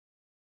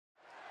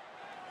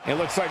It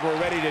looks like we're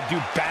ready to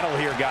do battle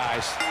here,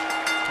 guys.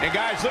 And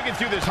guys, looking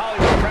through this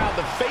Hollywood crowd,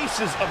 the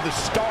faces of the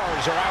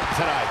stars are out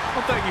tonight.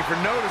 Well, thank you for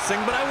noticing,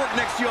 but I work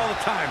next to you all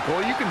the time, Cole.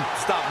 You can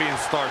stop being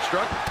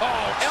starstruck.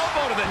 Oh,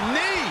 elbow to the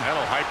knee.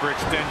 That'll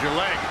hyperextend your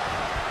leg.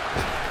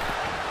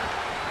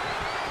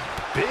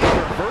 Big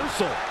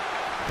reversal.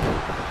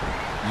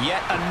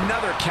 Yet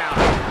another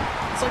counter.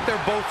 It's like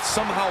they're both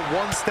somehow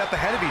one step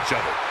ahead of each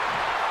other.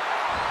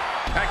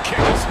 That kick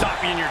will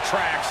stop you in your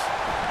tracks.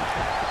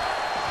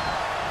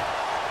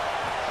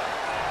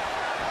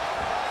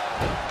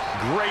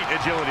 Great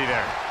agility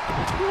there.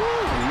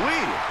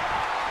 Woo-wee.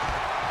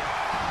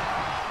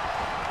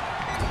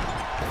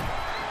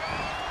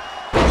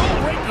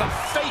 Oh, right in the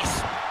face.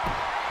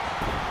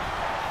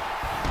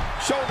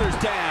 Shoulders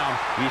down.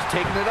 He's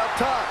taking it up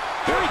top.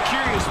 Very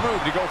curious move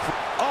to go for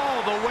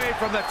All the way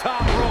from the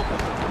top rope.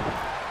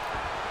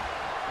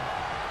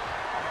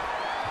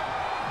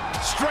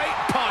 straight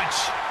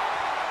punch.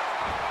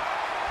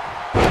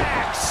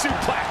 Back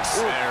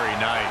suplex. Very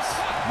nice.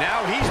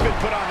 Now he's been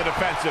put on the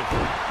defensive.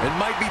 It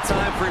might be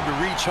time for him to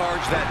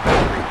recharge that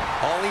battery.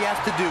 All he has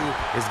to do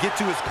is get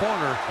to his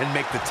corner and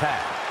make the tag.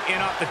 In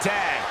off the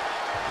tag.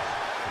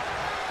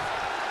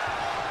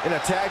 In a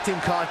tag team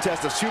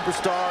contest, a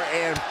superstar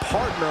and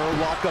partner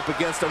lock up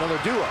against another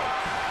duo.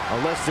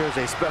 Unless there's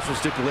a special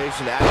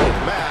stipulation added to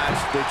the match,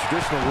 the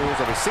traditional rules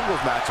of a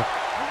singles match.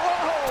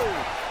 Whoa!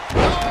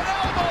 Oh, an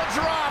elbow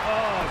drop!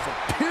 Oh, it's a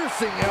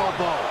piercing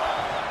elbow.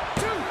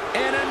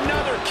 And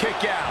another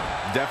kick out.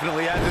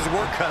 Definitely has his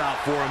work cut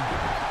out for him.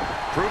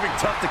 Proving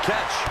tough to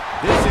catch.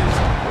 This is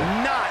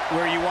not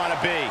where you want to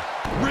be.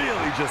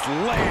 Really just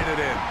laying it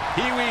in.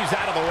 He weaves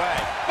out of the way.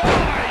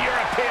 Oh,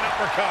 European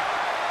uppercut.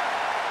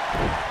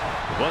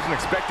 Wasn't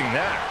expecting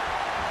that.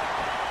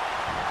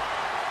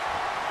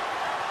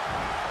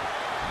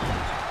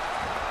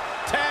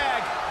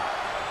 Tag.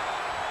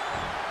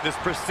 This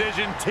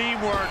precision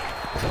teamwork.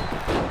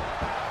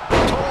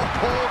 Toe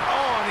hold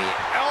on the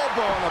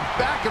elbow on the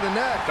back of the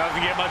neck. Doesn't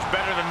get much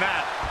better than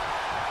that.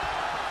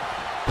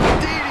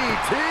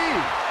 DDT.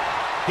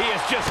 He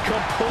has just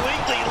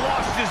completely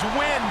lost his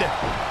wind.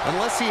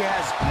 Unless he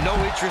has no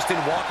interest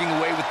in walking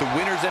away with the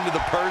winner's end of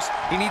the purse,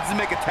 he needs to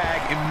make a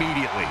tag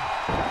immediately.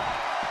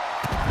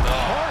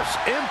 Harsh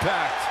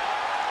impact.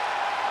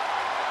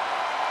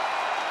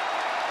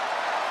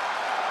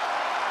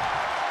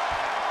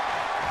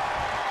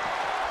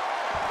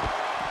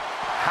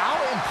 How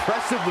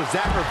impressive was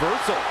that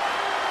reversal?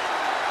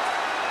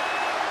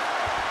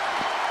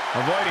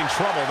 Avoiding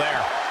trouble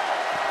there.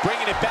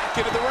 Bringing it back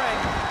into the ring.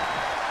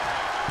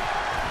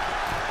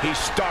 He's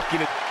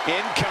stalking it.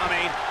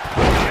 Incoming.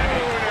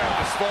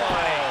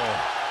 Display.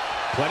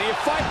 Plenty of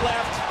fight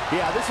left.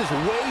 Yeah, this is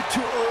way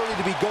too early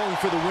to be going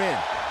for the win.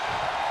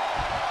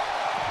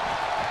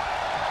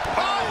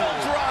 Pile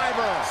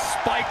driver.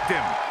 Spiked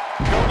him.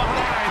 Go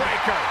behind.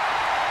 Breaker.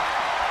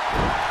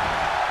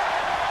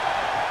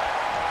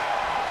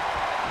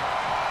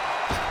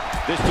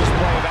 This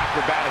display of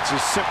acrobatics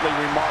is simply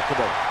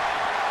remarkable.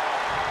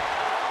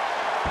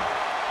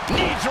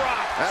 Knee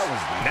drop. That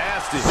was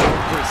nasty. So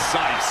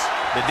precise.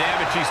 The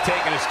damage he's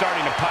taken is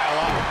starting to pile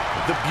up.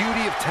 The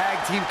beauty of tag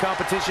team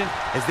competition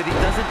is that he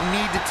doesn't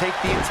need to take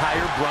the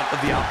entire brunt of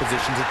the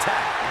opposition's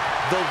attack,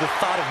 though the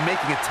thought of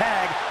making a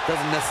tag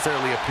doesn't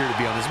necessarily appear to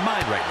be on his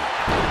mind right now.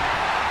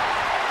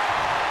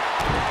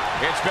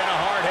 It's been a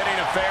hard-hitting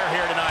affair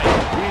here tonight.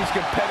 These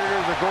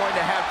competitors are going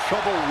to have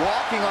trouble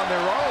walking on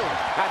their own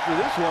after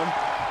this one.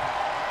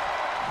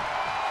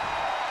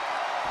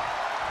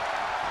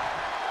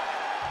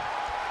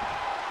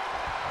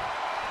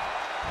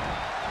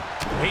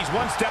 He's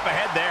one step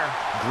ahead there.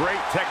 Great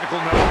technical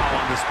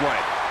know-how on display.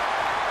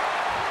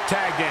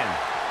 Tagged in.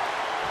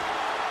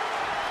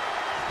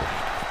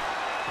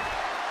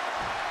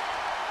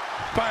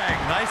 Bang,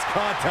 nice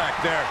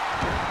contact there.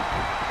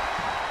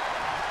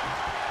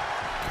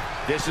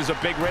 This is a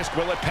big risk.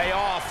 Will it pay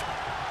off?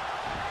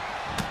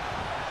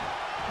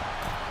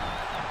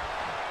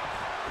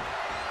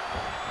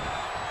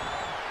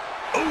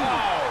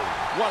 Oh,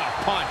 what a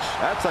punch.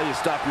 That's how you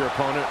stop your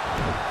opponent.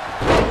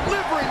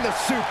 Delivering the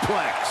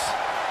suplex.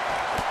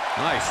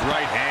 Nice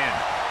right hand.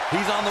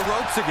 He's on the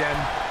ropes again.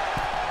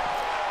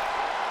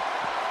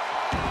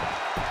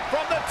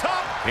 From the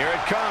top. Here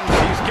it comes.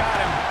 He's got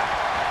him.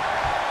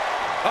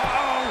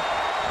 Uh-oh.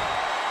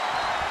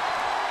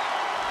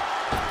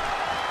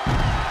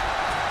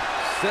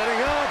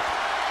 Setting up.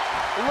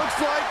 It looks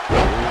like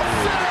a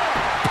setup.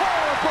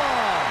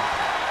 Powerbomb.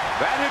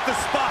 That hit the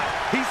spot.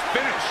 He's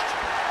finished.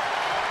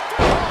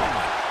 Oh,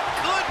 my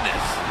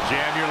goodness.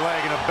 Jam your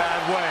leg in a bad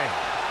way.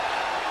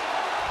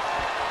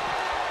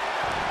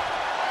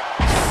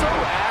 So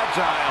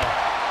agile.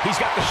 He's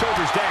got the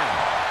shoulders down.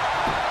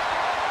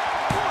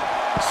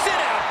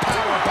 Sit out.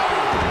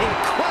 Powerbomb.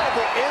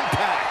 Incredible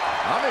impact.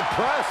 I'm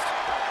impressed.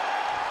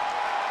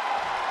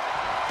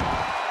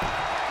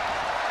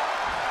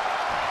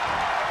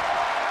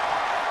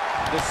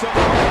 The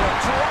Samoa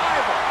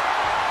driver.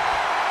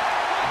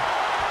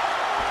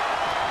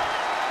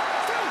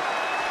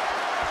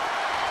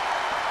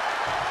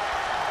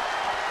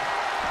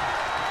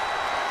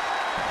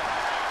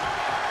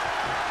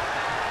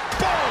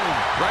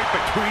 Right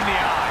between the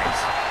eyes.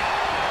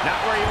 Not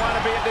where you want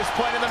to be at this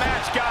point in the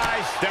match,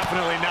 guys.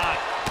 Definitely not.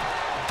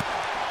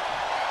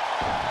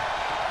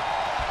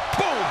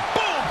 Boom,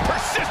 boom,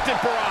 persistent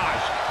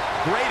barrage.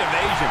 Great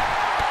evasion.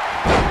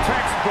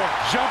 Textbook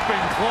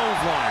jumping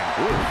clothesline.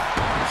 Ooh.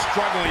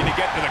 Struggling to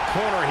get to the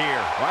corner here.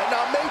 Might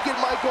not make it,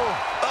 Michael.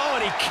 Oh,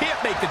 and he can't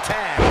make the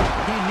tag.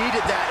 He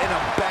needed that in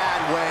a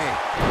bad way.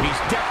 He's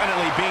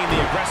definitely being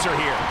the aggressor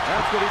here.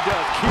 That's what he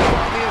does. Keep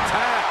on the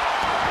attack.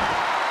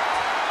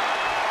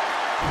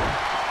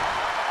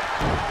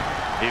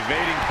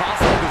 Evading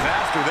possible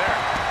disaster there.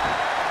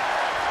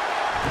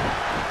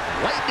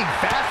 Lightning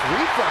fast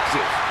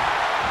reflexes.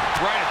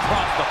 Right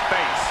across the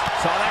face.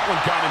 Saw that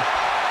one coming.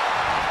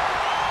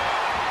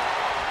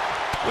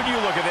 When you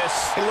look at this,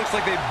 It looks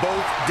like they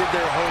both did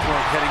their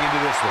homework heading into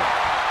this one.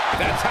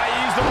 that's how you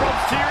use the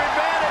ropes to your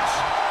advantage.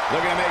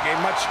 Looking to make a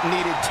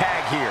much-needed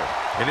tag here.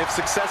 And if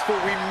successful,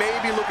 we may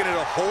be looking at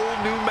a whole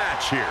new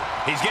match here.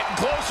 He's getting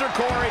closer,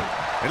 Corey.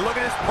 And look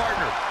at his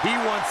partner. He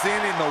wants in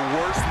the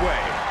worst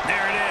way.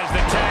 There it is.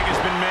 The tag has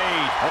been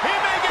made. He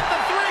may get the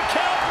 3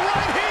 count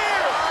right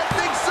here. I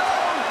think so.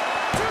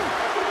 2,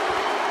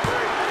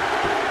 3.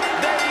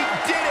 They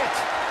did it.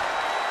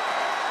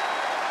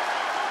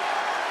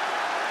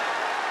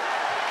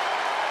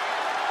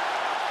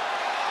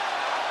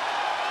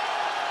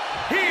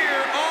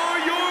 Here are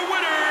your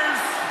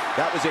winners.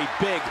 That was a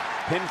big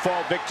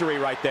pinfall victory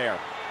right there.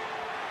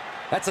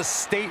 That's a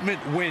statement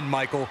win,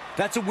 Michael.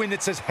 That's a win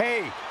that says,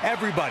 hey,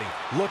 everybody,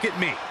 look at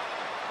me.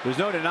 There's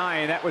no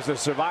denying that was a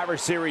Survivor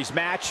Series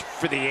match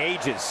for the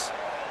ages.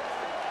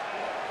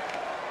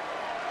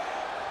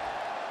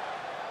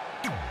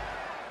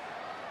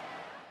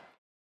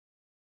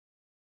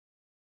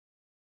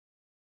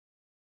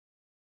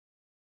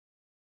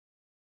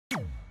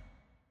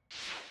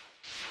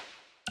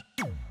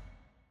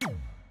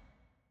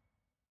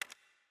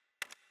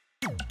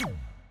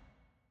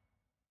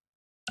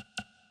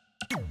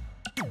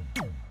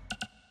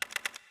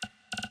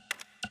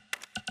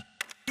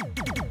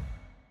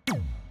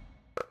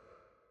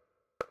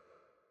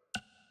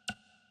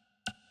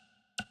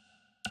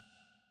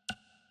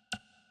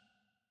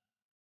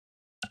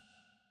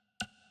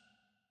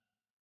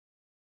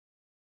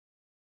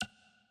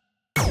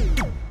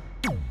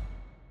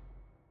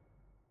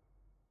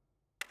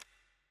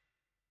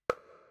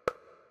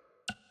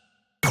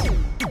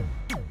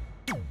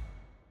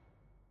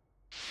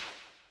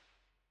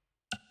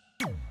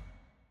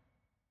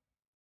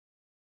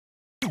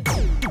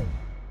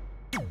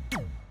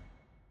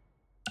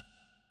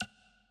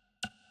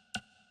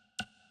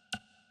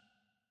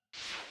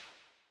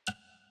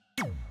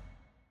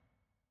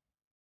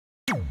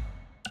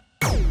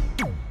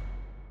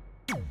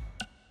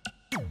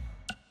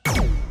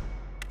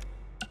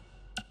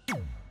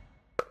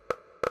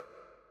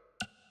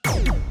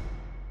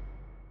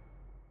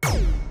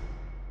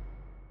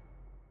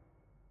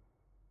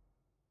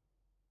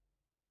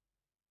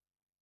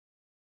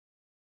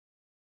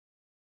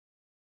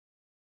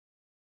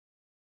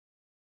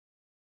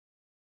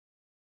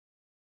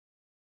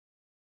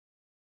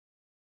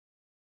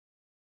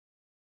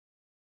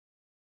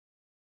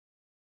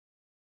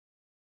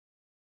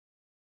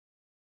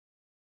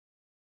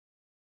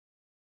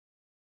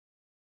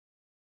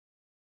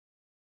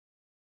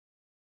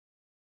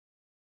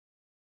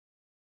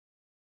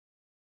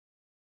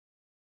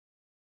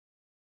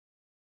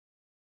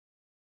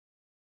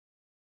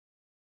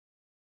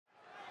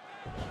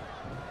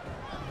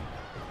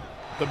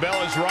 The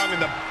bell is rung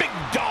and the big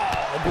dog,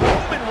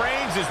 Roman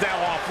Reigns, is now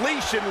off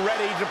leash and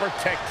ready to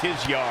protect his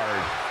yard.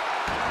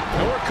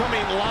 And we're coming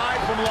live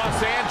from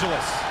Los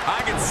Angeles. I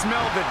can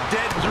smell the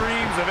dead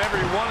dreams of every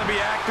wannabe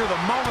actor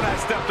the moment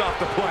I stepped off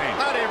the plane.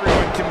 Not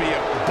everyone can be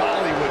a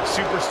Bollywood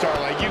superstar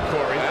like you,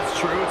 Corey. That's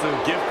true. It's a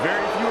gift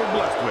very few are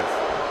blessed with.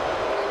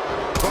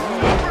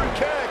 Upper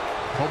kick.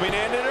 Hoping to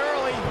end it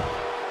early.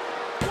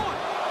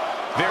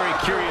 Very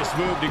curious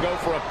move to go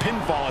for a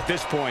pinfall at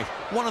this point.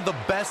 One of the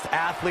best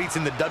athletes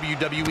in the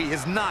WWE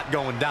is not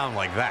going down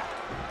like that.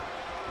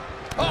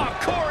 Oh,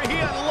 Corey, he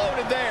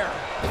unloaded there.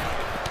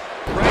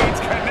 Reigns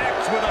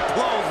connects with a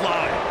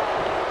clothesline.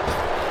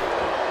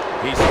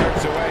 He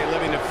skirts away,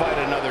 living to fight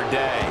another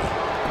day.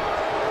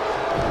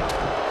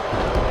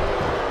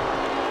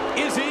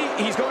 Is he?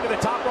 He's going to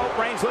the top rope.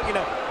 Reigns looking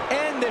to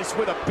end this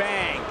with a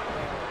bang.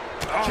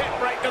 Kick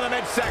right to the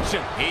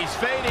midsection. He's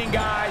fading,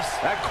 guys.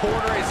 That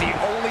corner is the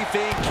only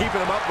thing keeping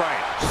him upright.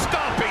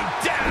 Stomping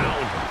down.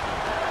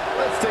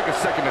 Let's take a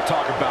second to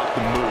talk about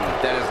the move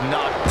that has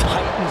knocked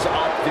Titans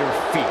off their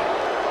feet.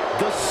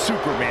 The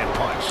Superman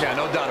punch. Yeah,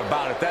 no doubt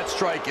about it. That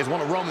strike is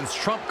one of Roman's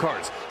trump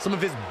cards. Some of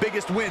his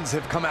biggest wins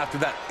have come after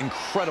that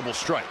incredible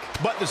strike.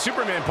 But the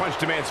Superman punch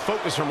demands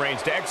focus from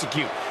Reigns to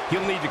execute.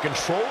 He'll need to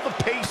control the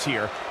pace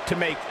here to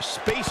make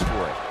space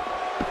for it.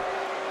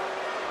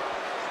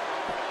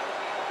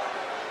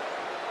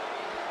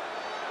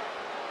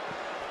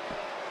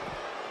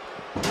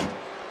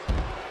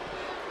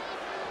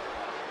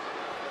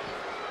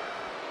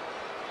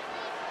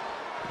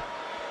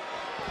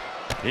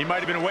 He He might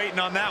have been waiting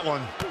on that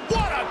one.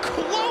 What a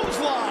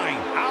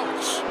clothesline!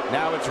 Ouch!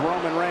 Now it's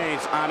Roman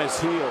Reigns on his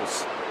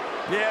heels.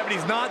 Yeah, but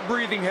he's not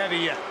breathing heavy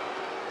yet.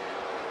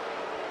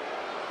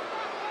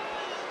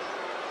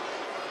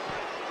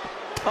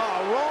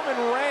 Oh, Roman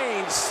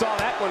Reigns saw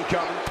that one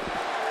coming.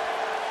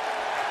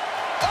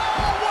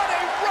 Oh, what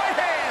a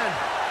right hand!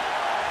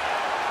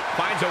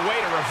 Finds a way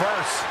to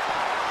reverse.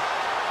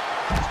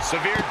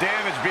 Severe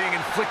damage being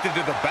inflicted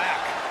to the back.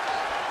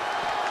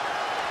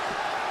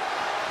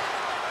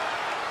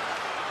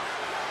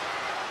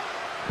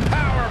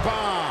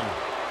 Powerbomb.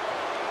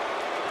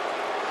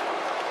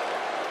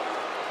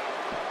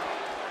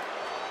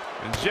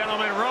 And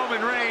gentlemen,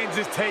 Roman Reigns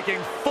is taking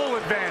full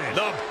advantage.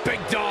 The big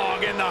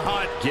dog in the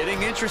hunt.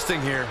 Getting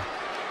interesting here.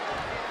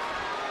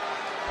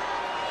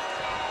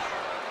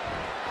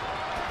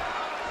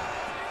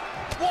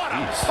 What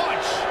a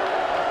punch!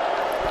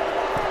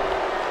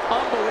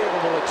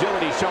 Unbelievable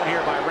agility shown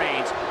here by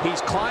Reigns.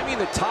 He's climbing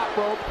the top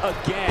rope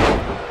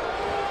again.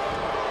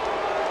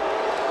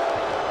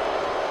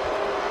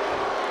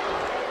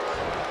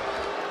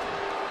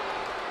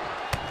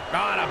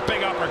 On a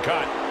big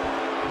uppercut.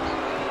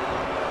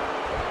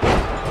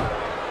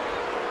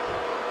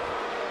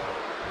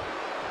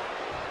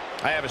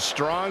 I have a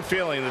strong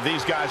feeling that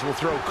these guys will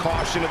throw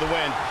caution to the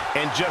wind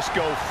and just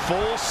go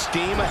full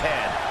steam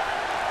ahead.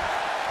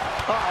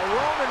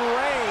 Roman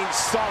Reigns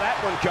saw that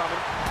one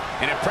coming.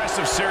 An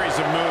impressive series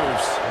of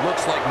moves.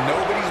 Looks like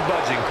nobody's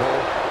budging,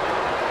 Cole.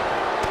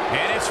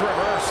 And it's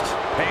reversed.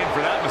 Paying for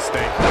that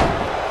mistake.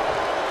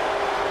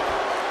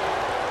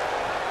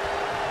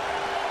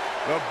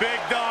 The big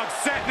dog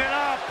setting it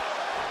up.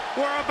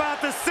 We're about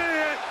to see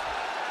it.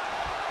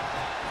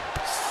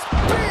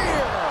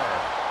 Spear!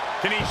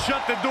 Can he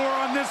shut the door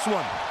on this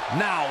one?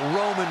 Now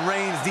Roman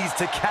Reigns needs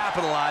to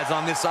capitalize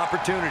on this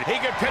opportunity. He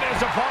could pin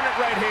his opponent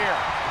right here.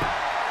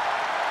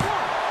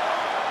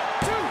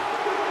 1, 2,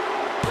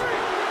 3.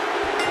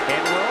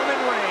 And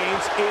Roman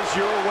Reigns is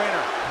your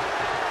winner.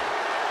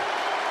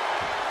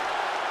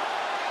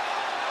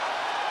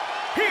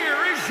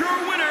 Here is your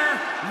winner,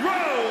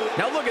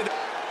 Now look at that.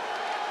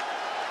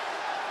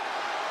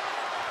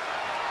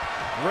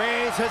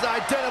 Reigns has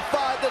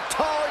identified the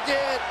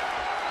target.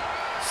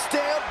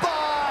 Stand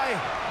by.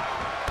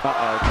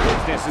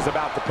 Business is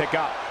about to pick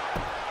up.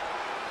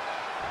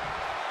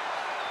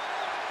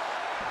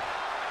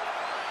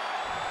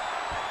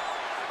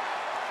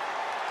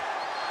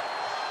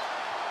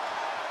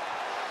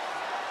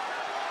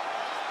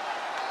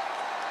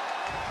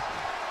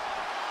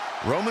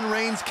 Roman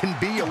Reigns can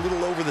be a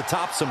little over the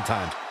top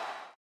sometimes.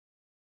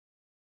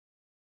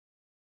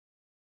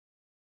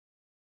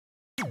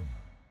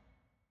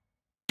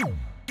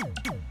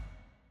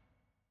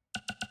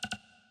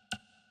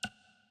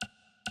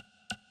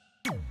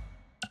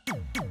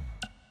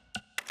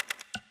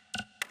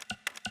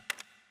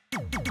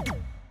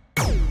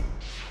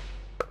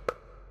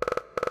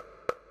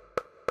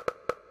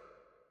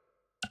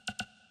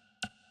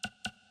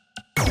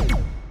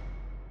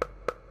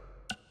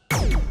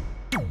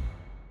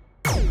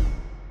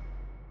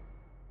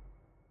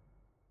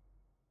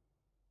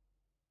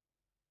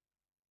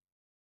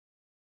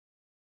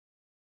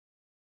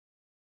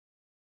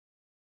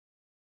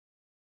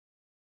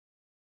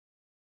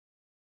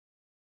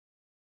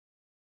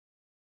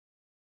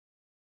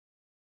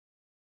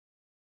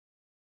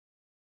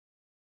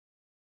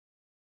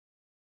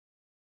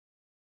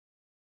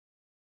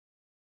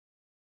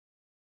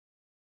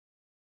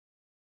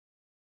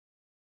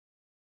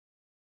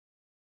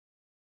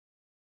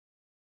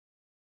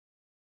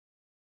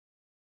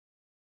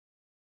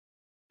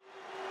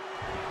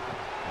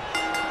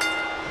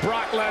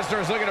 Brock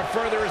Lesnar is looking to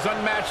further his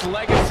unmatched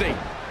legacy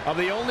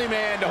of the only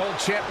man to hold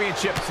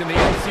championships in the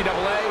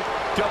NCAA,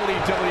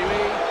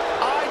 WWE,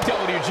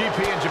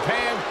 IWGP in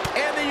Japan,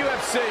 and the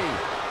UFC.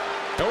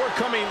 And we're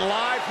coming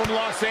live from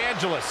Los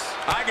Angeles.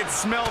 I could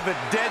smell the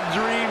dead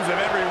dreams of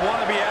every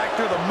wannabe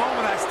actor the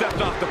moment I stepped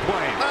off the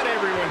plane. Not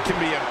everyone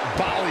can be a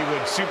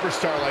Bollywood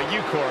superstar like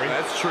you, Corey.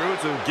 That's true.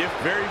 It's a gift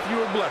very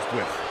few are blessed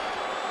with.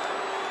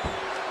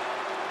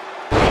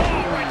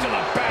 Oh, right to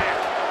the back.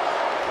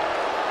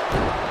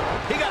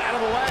 He got out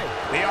of the way.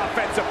 The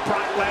offensive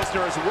Brock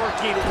Lesnar is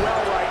working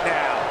well right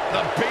now.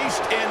 The beast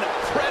in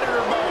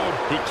predator mode.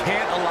 He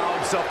can't allow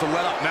himself to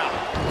let up now.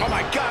 Oh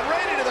my God,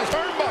 right into the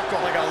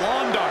turnbuckle. Like a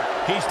lawn dart.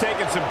 He's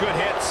taking some good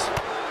hits.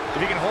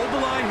 If he can hold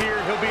the line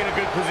here, he'll be in a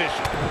good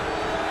position.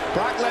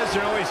 Brock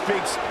Lesnar only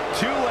speaks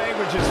 2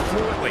 languages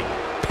fluently.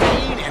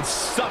 Pain and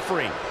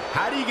suffering.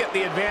 How do you get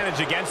the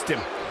advantage against him?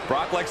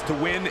 Brock likes to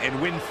win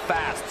and win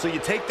fast, so you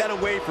take that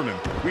away from him.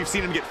 We've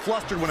seen him get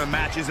flustered when a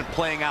match isn't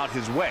playing out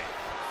his way.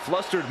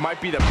 Flustered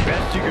might be the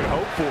best you could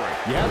hope for.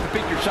 You have to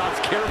pick your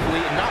shots carefully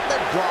and not let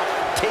Brock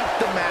take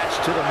the match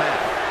to the mat.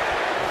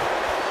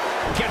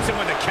 Gets him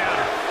with the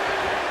counter.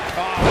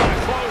 Oh, what a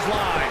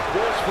clothesline.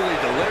 Forcefully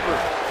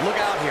delivered. Look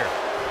out here.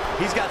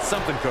 He's got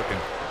something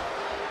cooking.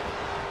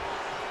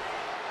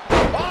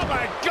 Oh,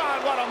 my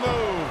God, what a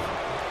move.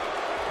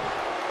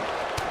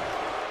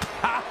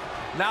 Ha!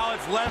 Now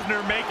it's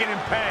Lesnar making him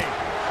pay.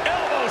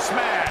 Elbow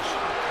smash.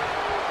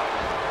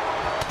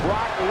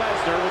 Brock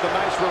Lesnar with a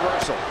nice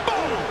reversal.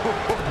 Boom!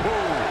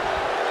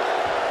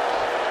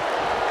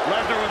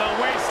 Lesnar with a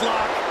waist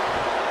lock.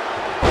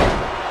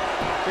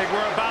 Think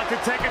we're about to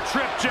take a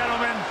trip,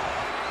 gentlemen.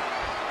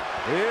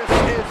 This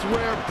is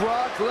where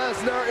Brock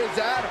Lesnar is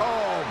at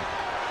home.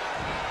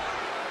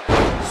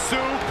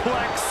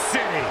 Suplex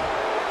City.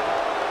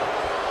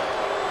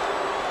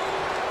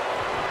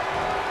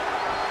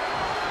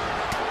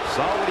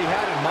 Saw what he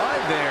had in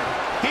mind there.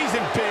 He's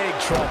in big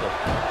trouble.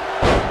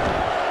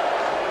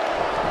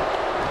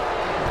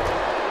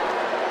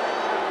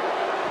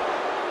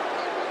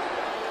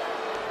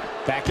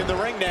 Back in the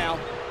ring now.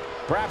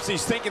 Perhaps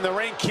he's thinking the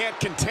ring can't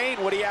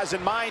contain what he has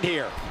in mind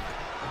here.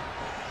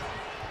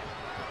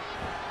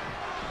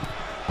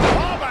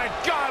 Oh my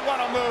God, what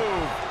a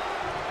move!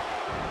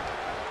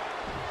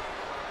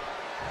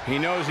 He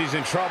knows he's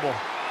in trouble.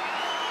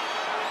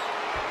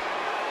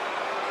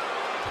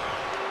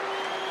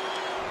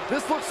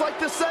 This looks like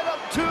the setup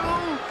too.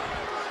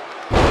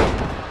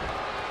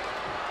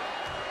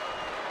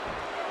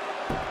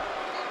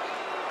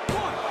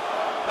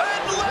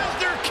 And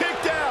Lesnar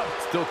kicked out.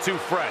 Still too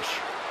fresh.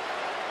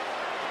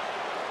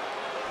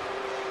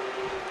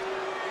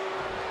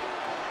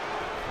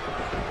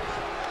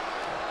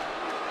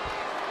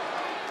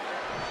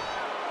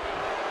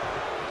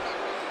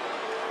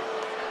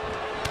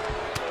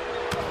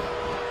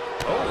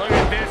 Oh, look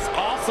at this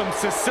awesome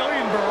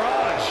Sicilian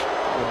barrage.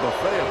 A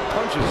buffet of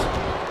punches.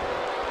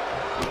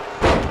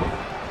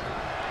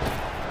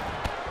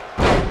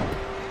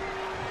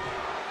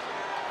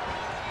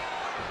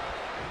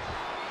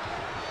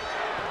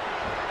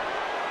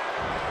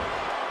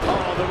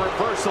 Oh, the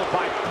reversal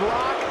by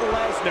Brock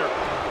Lesnar.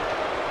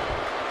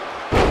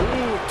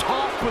 Ooh,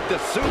 tossed with the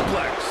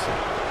suplex.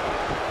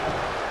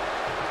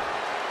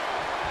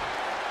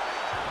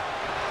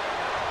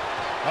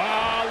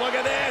 Oh, look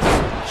at this.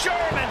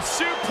 German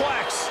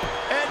suplex.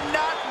 And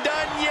not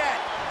done yet.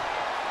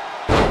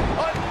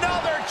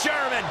 Another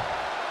German.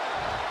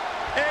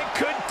 And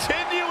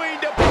continuing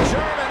to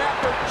German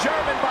after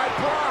German by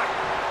Brock.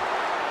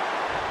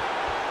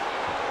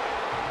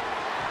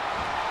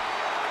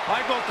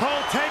 Michael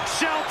Cole takes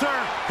shelter.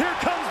 Here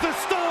comes the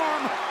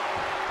storm.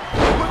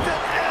 With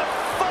an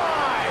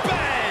F5.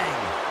 Bang.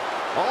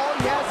 All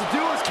he has to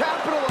do is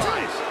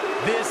capitalize.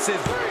 This is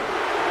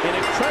an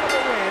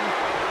incredible win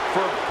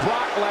for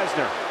Brock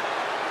Lesnar.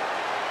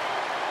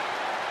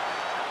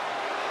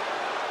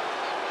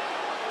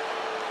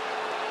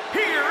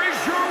 Here is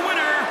your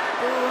winner,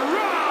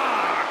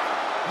 Brock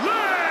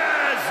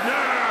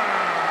Lesnar.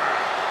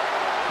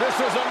 This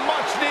was a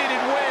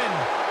much-needed win.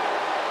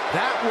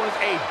 That was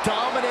a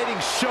dominating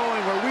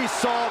showing where we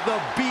saw the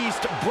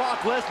beast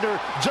Brock Lesnar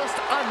just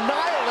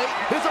annihilate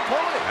his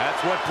opponent.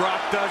 That's what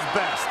Brock does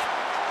best.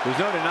 There's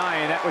no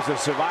denying that was a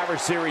Survivor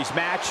Series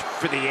match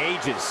for the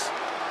ages.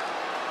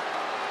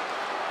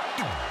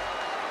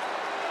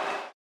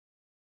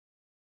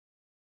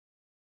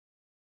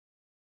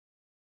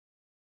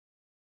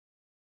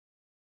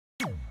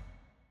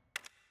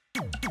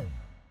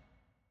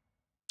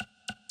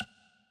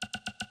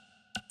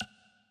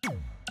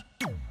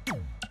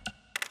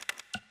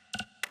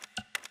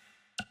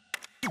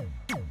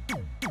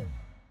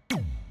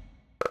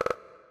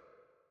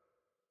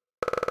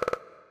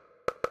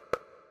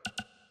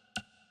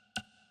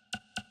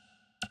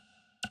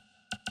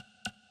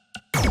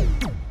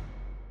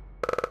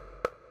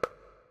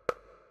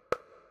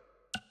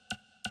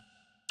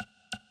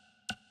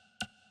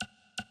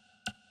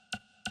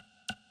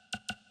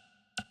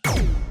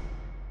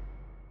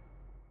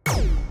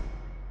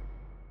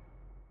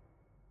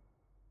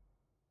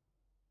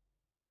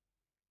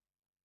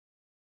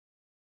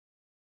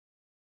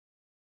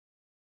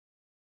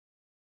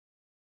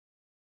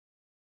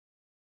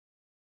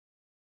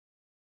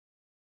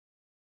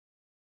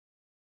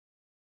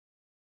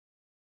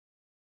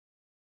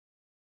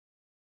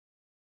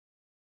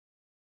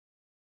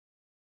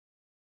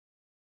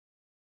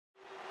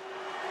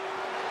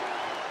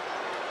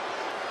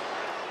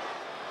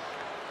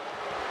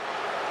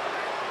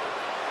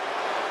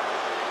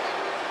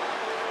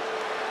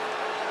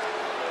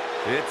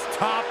 It's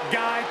top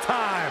guy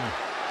time.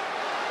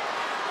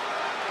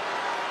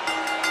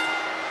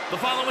 The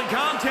following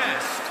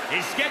contest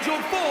is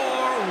scheduled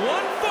for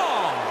one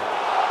fall.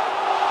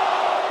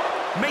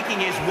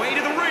 Making his way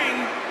to the ring,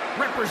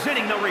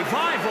 representing the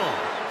Revival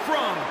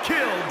from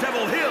Kill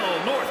Devil Hill,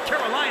 North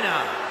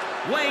Carolina,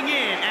 weighing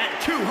in at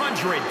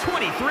 223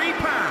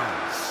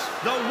 pounds,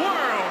 the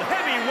World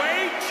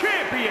Heavyweight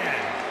Champion,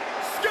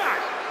 Scott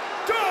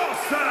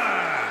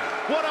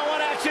Dawson.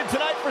 One-on-one action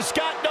tonight for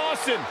Scott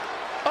Dawson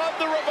of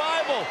the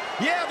Revival.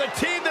 Yeah, the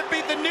team that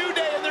beat the New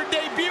Day in their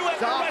debut at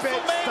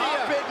WrestleMania.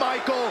 Stop it,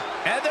 Michael.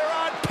 And they're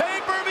on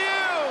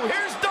pay-per-view.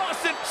 Here's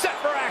Dawson set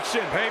for action.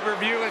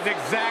 Pay-per-view is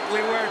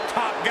exactly where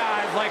top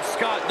guys like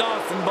Scott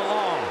Dawson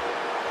belong.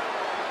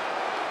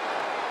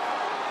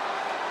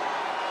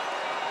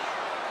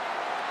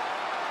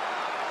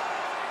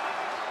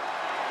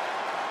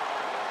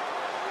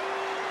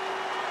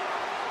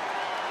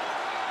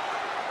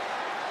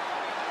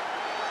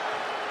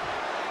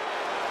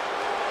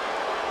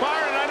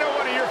 Byron, I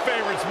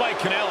favorites, Mike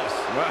Kanellis.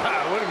 Well,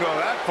 I wouldn't go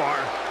that far.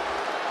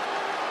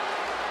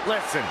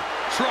 Listen,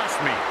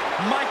 trust me,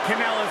 Mike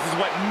Kanellis is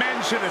what men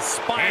should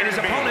aspire And his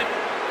to be. opponent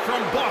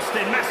from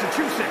Boston,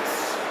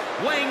 Massachusetts,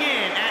 weighing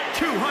in at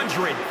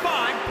 205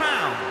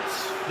 pounds,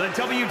 the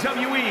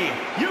WWE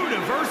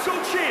Universal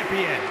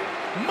Champion,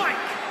 Mike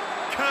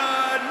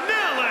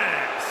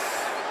Kanellis.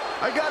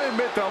 I gotta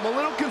admit, though, I'm a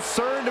little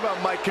concerned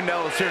about Mike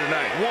Kanellis here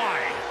tonight.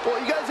 Why?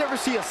 Well, you guys ever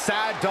see a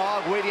sad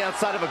dog waiting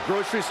outside of a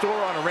grocery store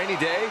on a rainy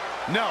day?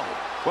 No.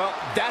 Well,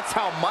 that's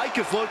how Mike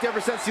has looked ever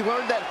since he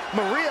learned that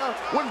Maria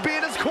wouldn't be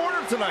in his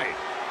corner tonight.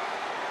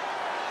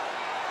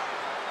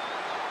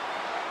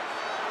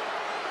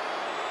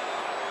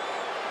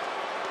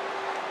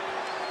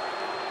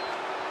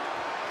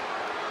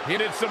 He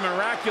did some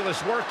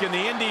miraculous work in the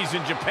Indies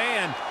in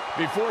Japan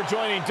before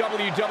joining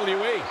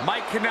WWE.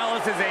 Mike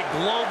Kanellis is a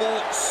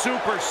global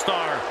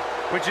superstar,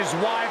 which is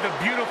why the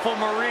beautiful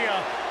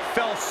Maria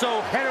fell so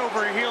head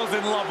over heels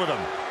in love with him.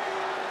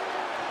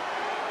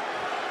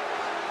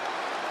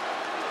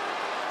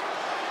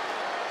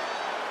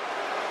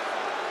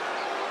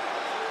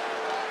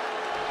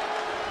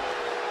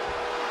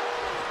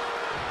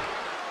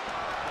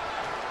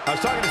 I was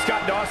talking to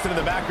Scott Dawson in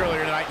the back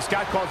earlier tonight.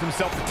 Scott calls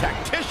himself the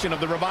tactician of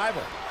the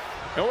Revival.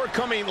 And we're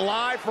coming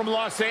live from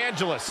Los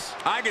Angeles.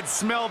 I could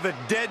smell the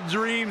dead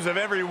dreams of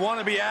every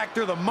wannabe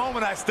actor the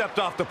moment I stepped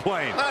off the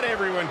plane. Not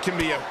everyone can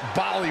be a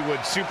Bollywood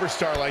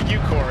superstar like you,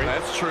 Corey.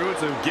 That's true.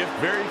 It's a gift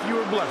very few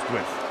are blessed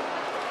with.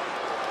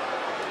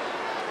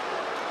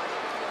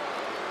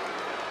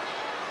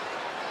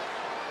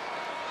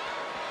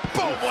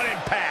 Boom, what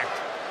impact.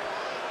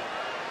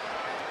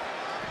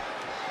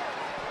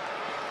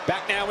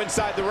 Back now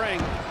inside the ring.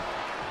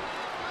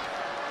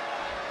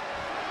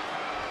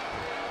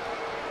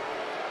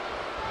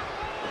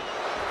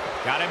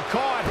 Got him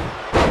caught.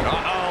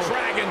 Uh-oh.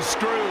 Dragon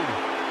screwed.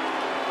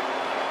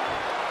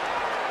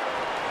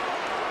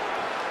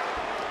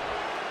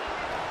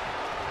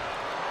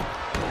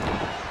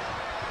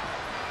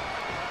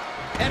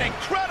 An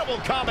incredible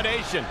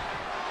combination.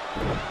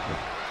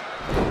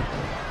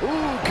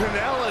 Ooh,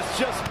 Kanellis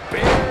just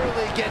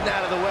barely getting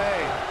out of the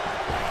way.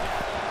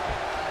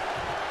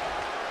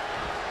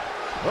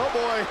 Oh,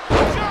 boy.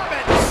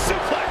 German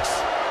suplex.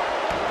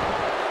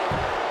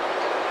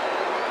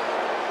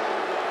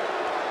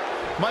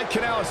 Mike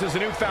Kanellis has a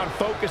newfound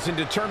focus and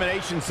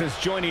determination since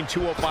joining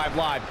 205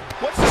 Live.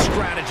 What's the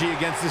strategy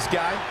against this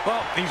guy?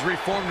 Well, he's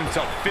reformed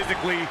himself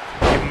physically,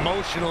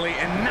 emotionally,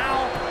 and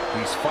now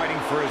he's fighting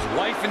for his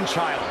wife and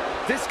child.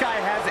 This guy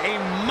has a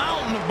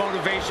mountain of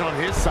motivation on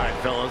his side,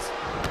 fellas.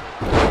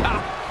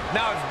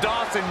 Now it's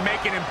Dawson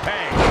making him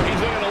pay. He's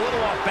looking a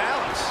little off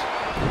balance.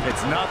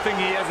 It's nothing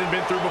he hasn't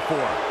been through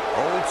before.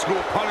 Old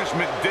school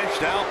punishment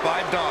dished out by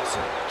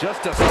Dawson.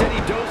 Just a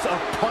steady dose of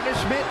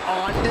punishment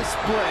on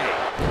display.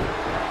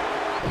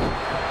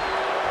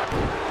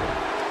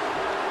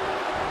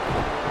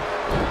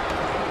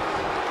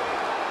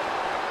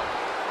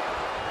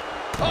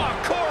 Oh,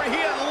 Corey,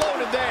 he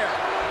unloaded there.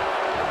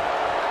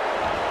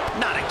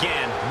 Not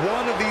again.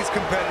 One of these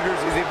competitors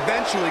is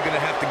eventually going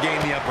to have to gain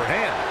the upper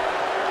hand.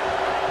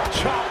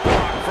 Chop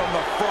block from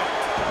the front.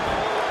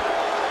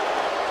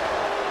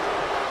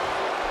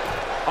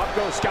 Up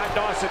goes Scott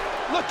Dawson.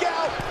 Look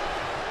out!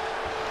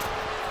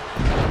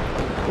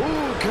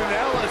 Ooh,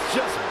 Kanellis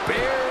just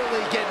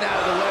barely getting out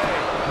of the way.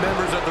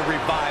 Members of the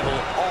Revival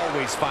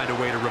always find a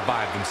way to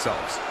revive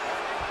themselves.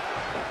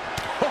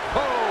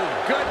 Oh,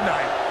 good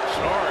night.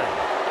 Sorry.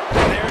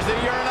 And there's the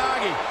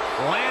Uranagi.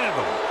 Landed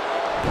them.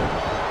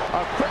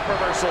 A quick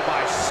reversal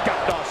by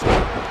Scott Dawson.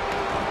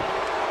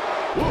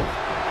 Ooh,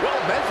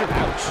 well measured.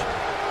 Ouch.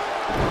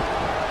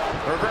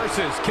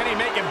 Reverses. Can he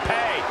make him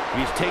pay?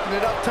 He's taking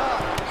it up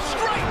top.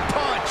 Straight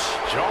punch.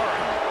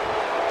 Jarring.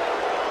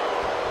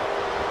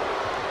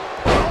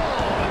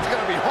 Oh, it's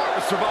going to be hard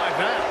to survive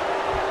that.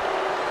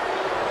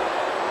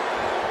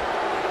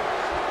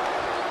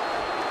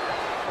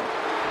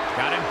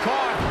 Got him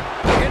caught.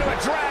 Into a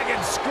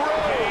dragon screw.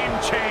 Game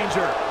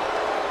changer.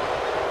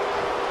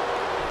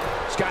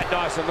 Scott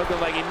Dawson looking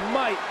like he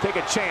might take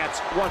a chance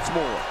once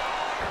more.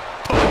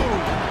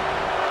 Boom.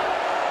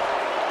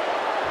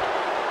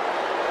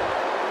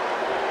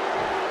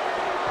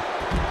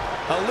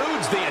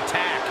 Eludes the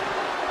attack.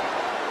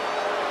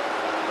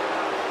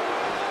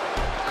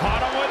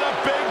 Caught him with a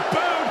big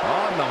boot.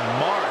 On the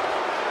mark.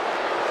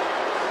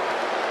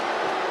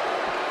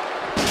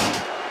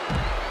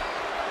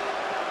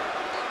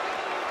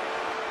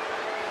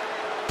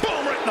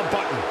 Boom, right in the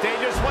button. They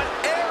just went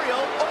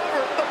aerial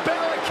over the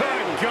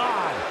barricade. Thank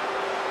God.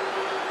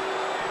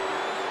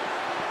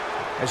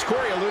 As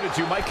Corey alluded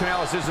to, Mike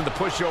Kanellis isn't the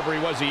pushover he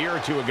was a year or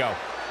two ago.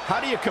 How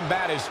do you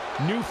combat his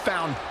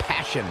newfound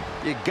passion?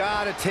 You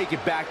gotta take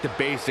it back to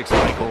basics,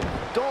 Michael.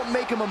 Don't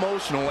make him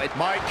emotional.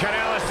 Mike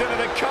Kanellis into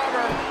the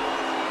cover.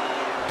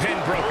 Pin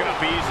broken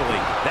up easily.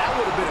 That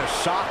would have been a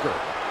shocker.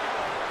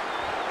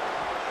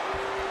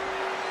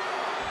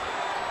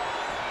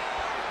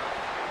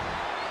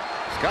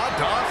 Scott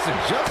Dawson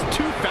just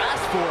too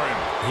fast for him.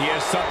 He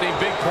has something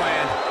big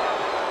planned.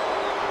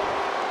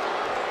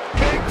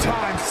 Big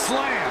Big-time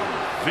slam.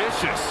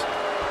 Vicious.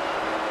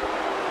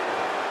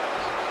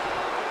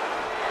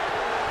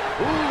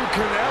 Ooh,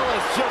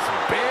 Canellis just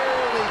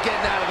barely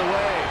getting out of the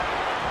way.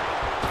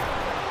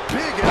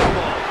 Big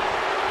elbow.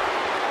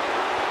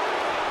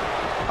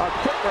 A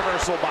quick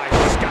reversal by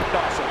Scott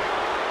Dawson.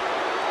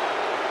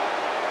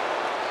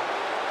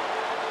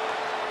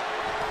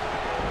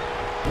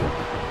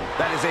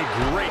 That is a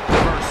great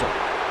reversal.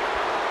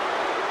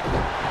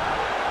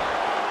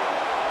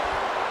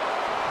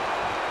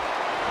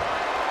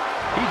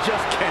 He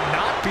just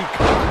cannot be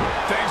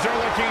caught. Things are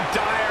looking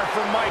dire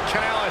for Mike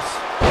Canellis.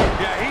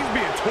 Yeah, he's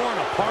being torn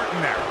apart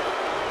in there.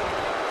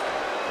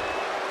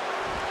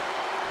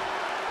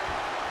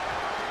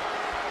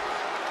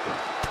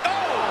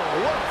 Oh,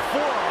 what a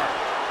forearm.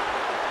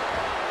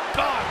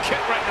 Oh,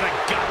 kick right to the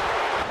gut.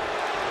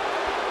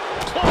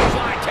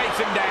 Clothesline takes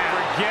him down.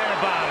 Forget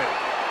about it.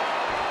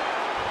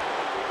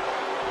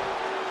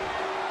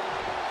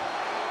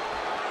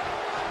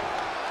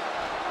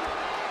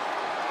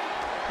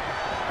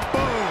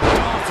 Boom!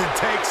 Dawson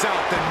takes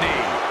out the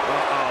knee.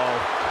 Uh-oh.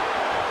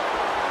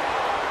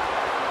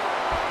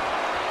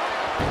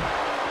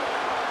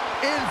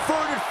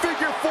 Inverted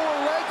figure 4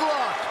 leg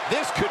lock.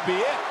 This could be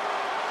it.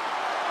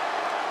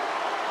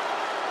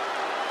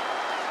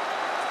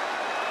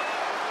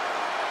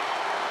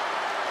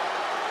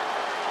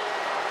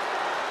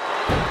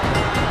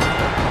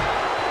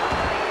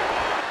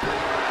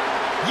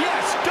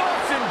 Yes,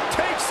 Dawson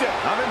takes it.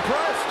 I'm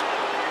impressed.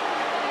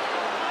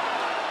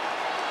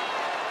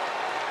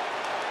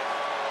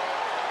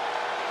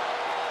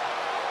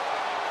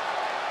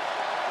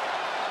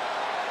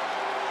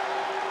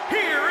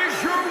 Here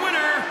is your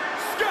winner,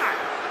 Scott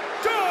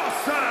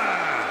Dawson.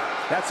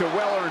 That's a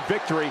well-earned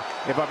victory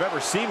if I've ever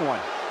seen one.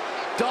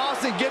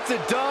 Dawson gets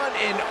it done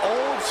in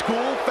old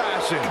school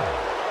fashion.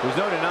 There's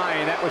no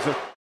denying that was a